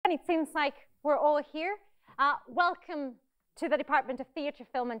everyone. It seems like we're all here. Welcome to the Department of Theatre,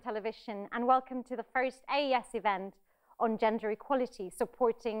 Film and Television, and welcome to the first AES event on gender equality,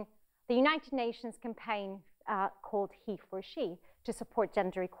 supporting the United Nations campaign called HeForShe to support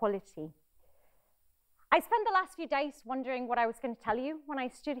gender equality. I spent the last few days wondering what I was going to tell you when I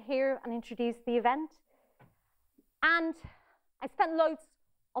stood here and introduced the event. And I spent loads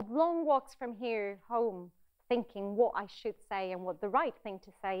of long walks from here home thinking what I should say and what the right thing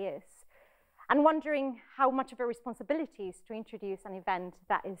to say is, and wondering how much of a responsibility is to introduce an event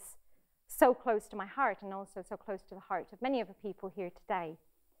that is so close to my heart and also so close to the heart of many of the people here today.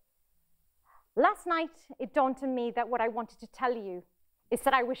 Last night, it dawned on me that what I wanted to tell you is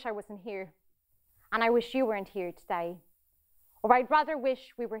that I wish I wasn't here, and I wish you weren't here today, or I'd rather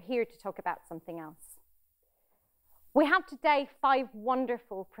wish we were here to talk about something else. We have today 5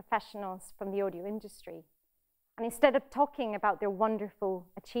 wonderful professionals from the audio industry. And instead of talking about their wonderful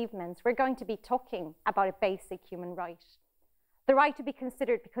achievements, we're going to be talking about a basic human right. The right to be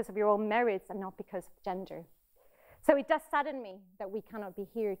considered because of your own merits and not because of gender. So it does sadden me that we cannot be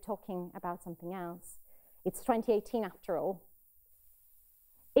here talking about something else. It's 2018 after all.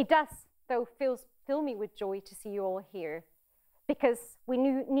 It does, though, fill me with joy to see you all here, because we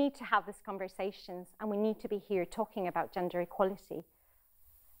need to have these conversations and we need to be here talking about gender equality.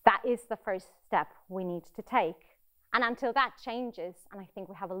 That is the first step we need to take. And until that changes, and I think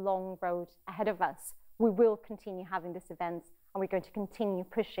we have a long road ahead of us, we will continue having these events and we're going to continue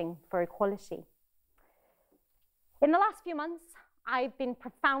pushing for equality. In the last few months, I've been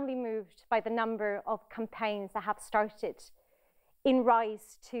profoundly moved by the number of campaigns that have started in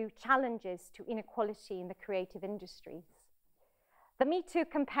rise to challenges to inequality in the creative industries. The Me Too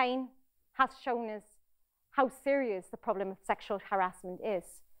campaign has shown us how serious the problem of sexual harassment is,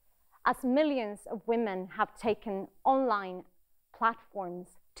 as millions of women have taken online platforms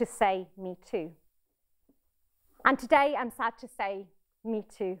to say Me Too. And today I'm sad to say Me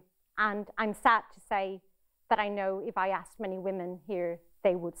Too, and I'm sad to say that I know if I asked many women here,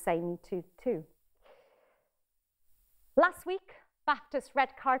 they would say Me Too too. Last week, BAFTA's red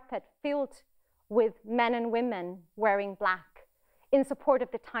carpet filled with men and women wearing black in support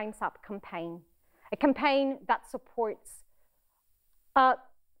of the Time's Up campaign, a campaign that supports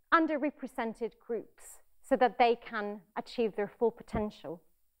underrepresented groups so that they can achieve their full potential.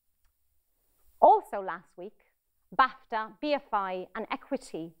 Also last week, BAFTA, BFI, and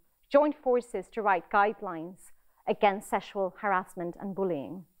Equity joined forces to write guidelines against sexual harassment and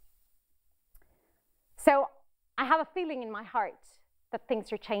bullying. So I have a feeling in my heart that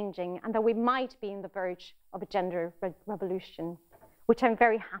things are changing and that we might be on the verge of a gender revolution, which I'm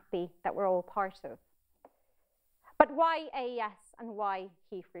very happy that we're all part of. But why AES and why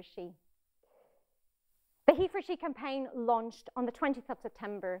HeForShe? The HeForShe campaign launched on the 20th of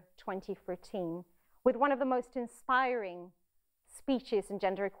September 2014 with one of the most inspiring speeches in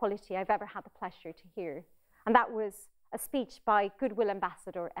gender equality I've ever had the pleasure to hear. And that was a speech by Goodwill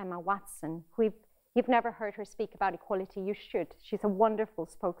Ambassador Emma Watson, who if you've never heard her speak about equality, you should. She's a wonderful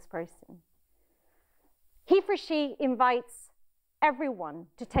spokesperson. HeForShe invites everyone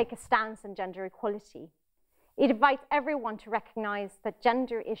to take a stance on gender equality. It invites everyone to recognize that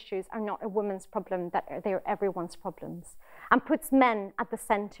gender issues are not a woman's problem, that they're everyone's problems, and puts men at the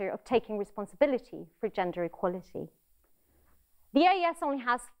center of taking responsibility for gender equality. The AES only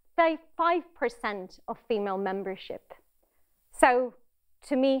has 5% of female membership. So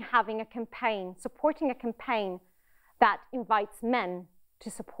to me, having a campaign, supporting a campaign that invites men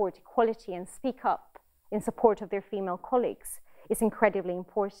to support equality and speak up in support of their female colleagues is incredibly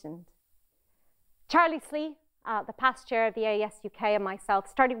important. Charlie Slee, the past chair of the AES UK, and myself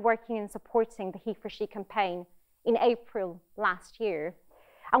started working in supporting the HeForShe campaign in April last year.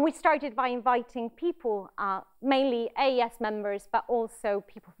 And we started by inviting people, mainly AES members, but also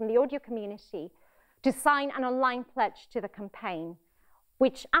people from the audio community, to sign an online pledge to the campaign,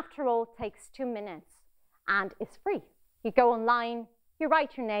 which after all takes 2 minutes and is free. You go online, you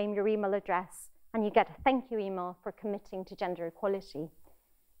write your name, your email address, and you get a thank you email for committing to gender equality.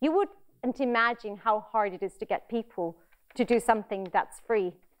 You wouldn't imagine how hard it is to get people to do something that's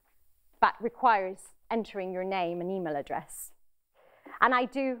free, but requires entering your name and email address. And I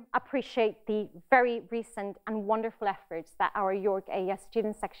do appreciate the very recent and wonderful efforts that our York AES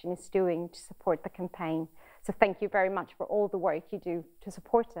Student Section is doing to support the campaign. So thank you very much for all the work you do to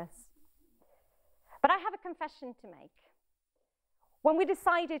support us. But I have a confession to make. When we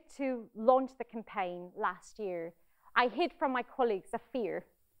decided to launch the campaign last year, I hid from my colleagues a fear,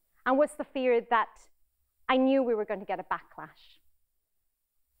 and was the fear that I knew we were going to get a backlash.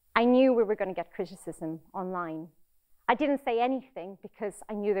 I knew we were going to get criticism online. I didn't say anything because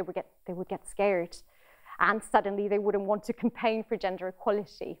I knew they would get scared, and suddenly they wouldn't want to campaign for gender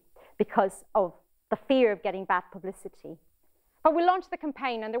equality because of the fear of getting bad publicity. But we launched the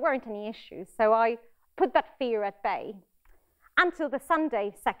campaign and there weren't any issues, so I put that fear at bay until the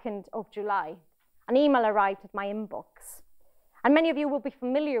Sunday, 2nd of July. An email arrived at my inbox. And many of you will be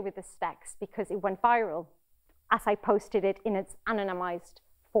familiar with this text because it went viral as I posted it in its anonymized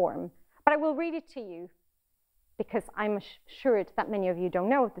form. But I will read it to you because I'm assured that many of you don't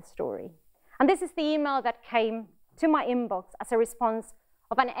know the story. And this is the email that came to my inbox as a response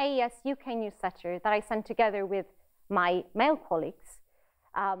of an AES UK newsletter that I sent together with my male colleagues,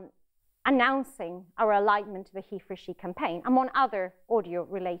 announcing our alignment to the HeForShe campaign, among other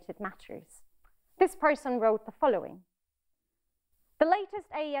audio-related matters. This person wrote the following. The latest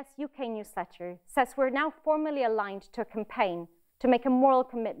AES UK newsletter says we're now formally aligned to a campaign to make a moral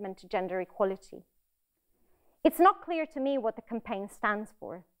commitment to gender equality. It's not clear to me what the campaign stands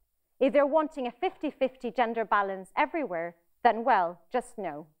for. If they're wanting a 50-50 gender balance everywhere, then well, just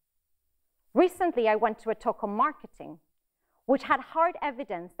no. Recently, I went to a talk on marketing, which had hard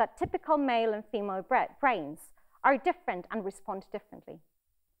evidence that typical male and female brains are different and respond differently.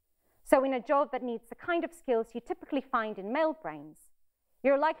 So in a job that needs the kind of skills you typically find in male brains,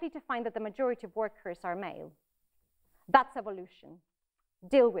 you're likely to find that the majority of workers are male. That's evolution.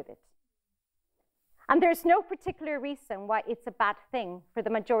 Deal with it. And there's no particular reason why it's a bad thing for the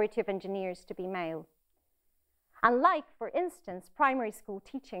majority of engineers to be male. Unlike, for instance, primary school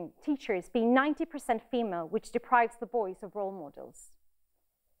teachers being 90% female, which deprives the boys of role models.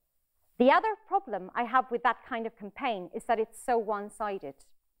 The other problem I have with that kind of campaign is that it's so one-sided.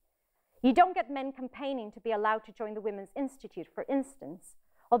 You don't get men campaigning to be allowed to join the Women's Institute, for instance,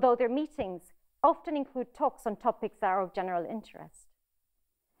 although their meetings often include talks on topics that are of general interest.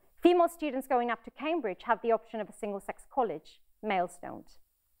 Female students going up to Cambridge have the option of a single-sex college. Males don't.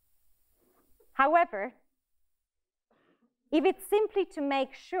 However, if it's simply to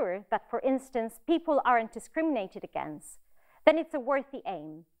make sure that, for instance, people aren't discriminated against, then it's a worthy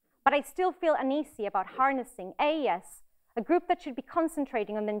aim. But I still feel uneasy about harnessing AES, a group that should be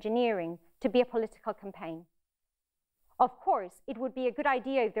concentrating on engineering, to be a political campaign. Of course, it would be a good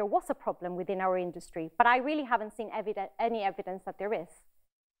idea if there was a problem within our industry, but I really haven't seen any evidence that there is.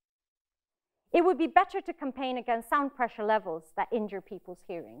 It would be better to campaign against sound pressure levels that injure people's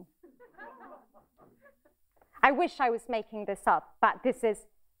hearing. I wish I was making this up, but this is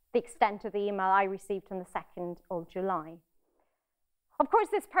the extent of the email I received on the 2nd of July. Of course,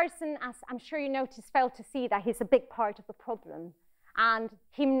 this person, as I'm sure you noticed, failed to see that he's a big part of the problem. And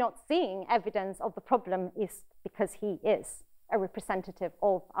him not seeing evidence of the problem is because he is a representative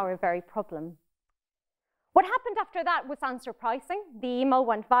of our very problem. What happened after that was unsurprising. The email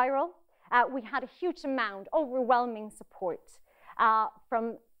went viral. We had a huge amount, overwhelming support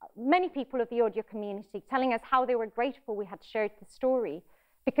from many people of the audio community telling us how they were grateful we had shared the story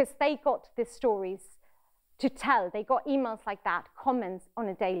because they got these stories to tell. They got emails like that, comments on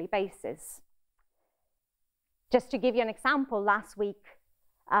a daily basis. Just to give you an example, last week,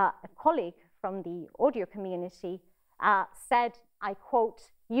 a colleague from the audio community said, I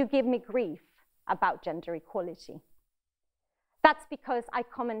quote, "You give me grief about gender equality." That's because I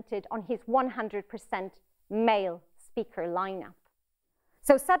commented on his 100% male speaker lineup.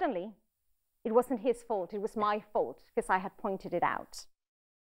 So suddenly, it wasn't his fault, it was my fault because I had pointed it out.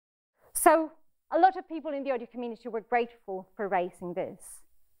 So a lot of people in the audio community were grateful for raising this.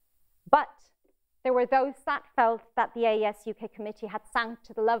 But there were those that felt that the AES UK committee had sunk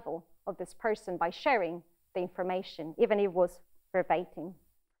to the level of this person by sharing the information, even if it was verbatim.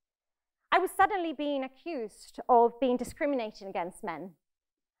 I was suddenly being accused of being discriminating against men.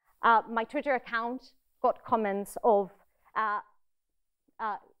 My Twitter account got comments of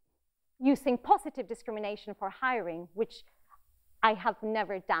using positive discrimination for hiring, which I have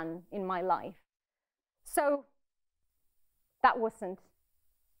never done in my life. So that wasn't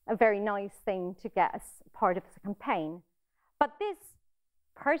a very nice thing to get as part of the campaign. But this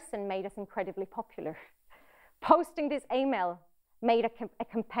person made us incredibly popular. Posting this email made a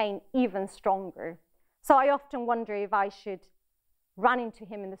campaign even stronger. So I often wonder if I should run into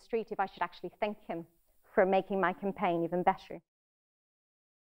him in the street, if I should actually thank him for making my campaign even better.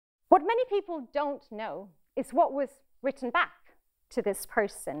 What many people don't know is what was written back to this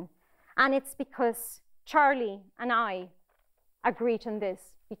person. And it's because Charlie and I agreed on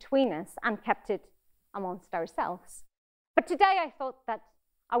this between us and kept it amongst ourselves. But today I thought that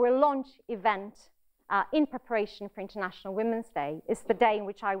our launch event in preparation for International Women's Day is the day in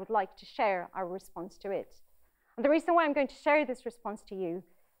which I would like to share our response to it. And the reason why I'm going to share this response to you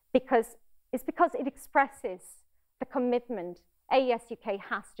is because it expresses the commitment AES UK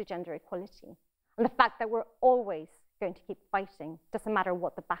has to gender equality, and the fact that we're always going to keep fighting, doesn't matter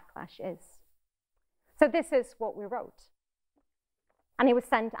what the backlash is. So this is what we wrote, and it was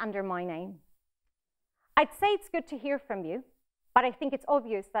sent under my name. I'd say it's good to hear from you, but I think it's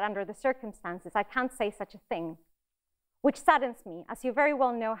obvious that under the circumstances, I can't say such a thing, which saddens me, as you very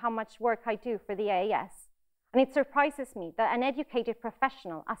well know how much work I do for the AES, and it surprises me that an educated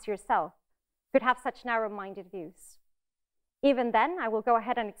professional as yourself could have such narrow-minded views. Even then, I will go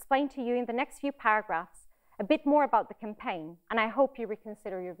ahead and explain to you in the next few paragraphs a bit more about the campaign, and I hope you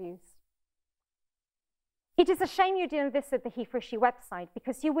reconsider your views. It is a shame you didn't visit the HeForShe website,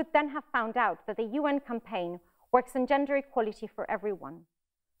 because you would then have found out that the UN campaign works on gender equality for everyone.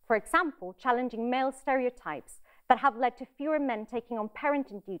 For example, challenging male stereotypes that have led to fewer men taking on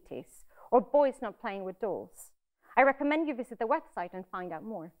parenting duties or boys not playing with dolls. I recommend you visit the website and find out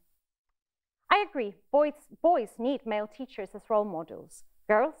more. I agree, boys need male teachers as role models.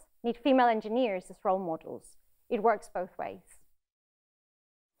 Girls need female engineers as role models. It works both ways.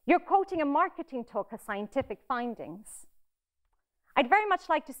 You're quoting a marketing talk as scientific findings. I'd very much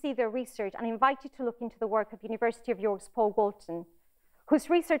like to see their research and invite you to look into the work of University of York's Paul Walton, whose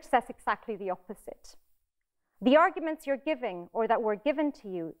research says exactly the opposite. The arguments you're giving, or that were given to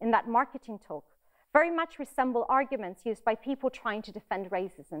you in that marketing talk, very much resemble arguments used by people trying to defend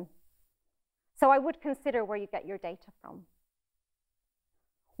racism. So I would consider where you get your data from.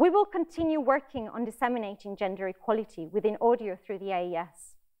 We will continue working on disseminating gender equality within audio through the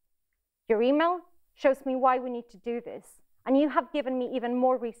AES. Your email shows me why we need to do this, and you have given me even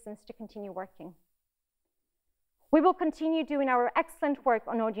more reasons to continue working. We will continue doing our excellent work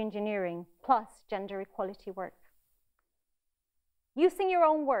on audio engineering, plus gender equality work. Using your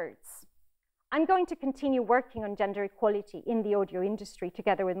own words, I'm going to continue working on gender equality in the audio industry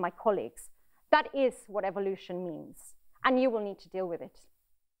together with my colleagues. That is what evolution means, and you will need to deal with it.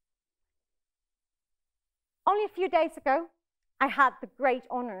 Only a few days ago, I had the great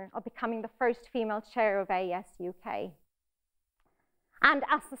honor of becoming the first female chair of AES UK. And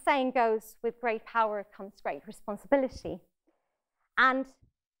as the saying goes, with great power comes great responsibility. And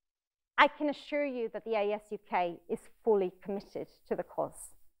I can assure you that the AES UK is fully committed to the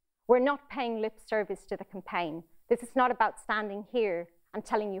cause. We're not paying lip service to the campaign. This is not about standing here and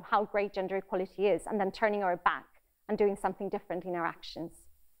telling you how great gender equality is and then turning our back and doing something different in our actions.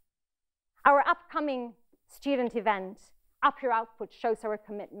 Our upcoming student event, Up Your Output, shows our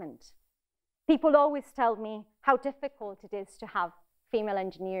commitment. People always tell me how difficult it is to have female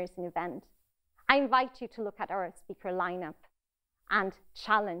engineers in event. I invite you to look at our speaker lineup and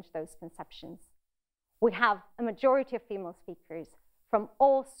challenge those conceptions. We have a majority of female speakers from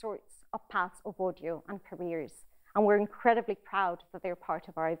all sorts of paths of audio and careers, and we're incredibly proud that they're part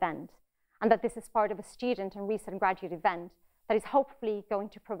of our event, and that this is part of a student and recent graduate event that is hopefully going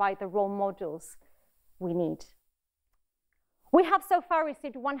to provide the role models we need. We have so far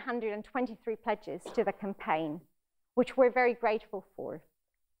received 123 pledges to the campaign, which we're very grateful for.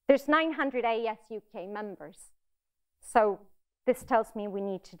 There's 900 AES UK members, so this tells me we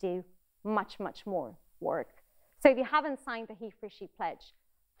need to do much, much more work. So if you haven't signed the HeForShe pledge,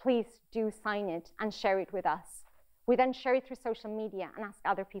 please do sign it and share it with us. We then share it through social media and ask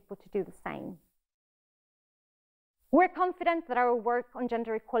other people to do the same. We're confident that our work on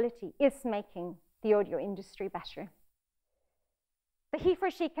gender equality is making the audio industry better. The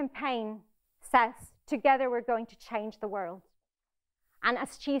HeForShe campaign says, together we're going to change the world. And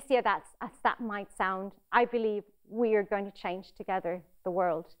as cheesy as that might sound, I believe we are going to change together the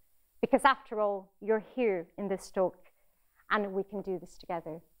world. Because after all, you're here in this talk, and we can do this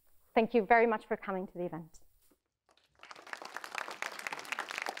together. Thank you very much for coming to the event.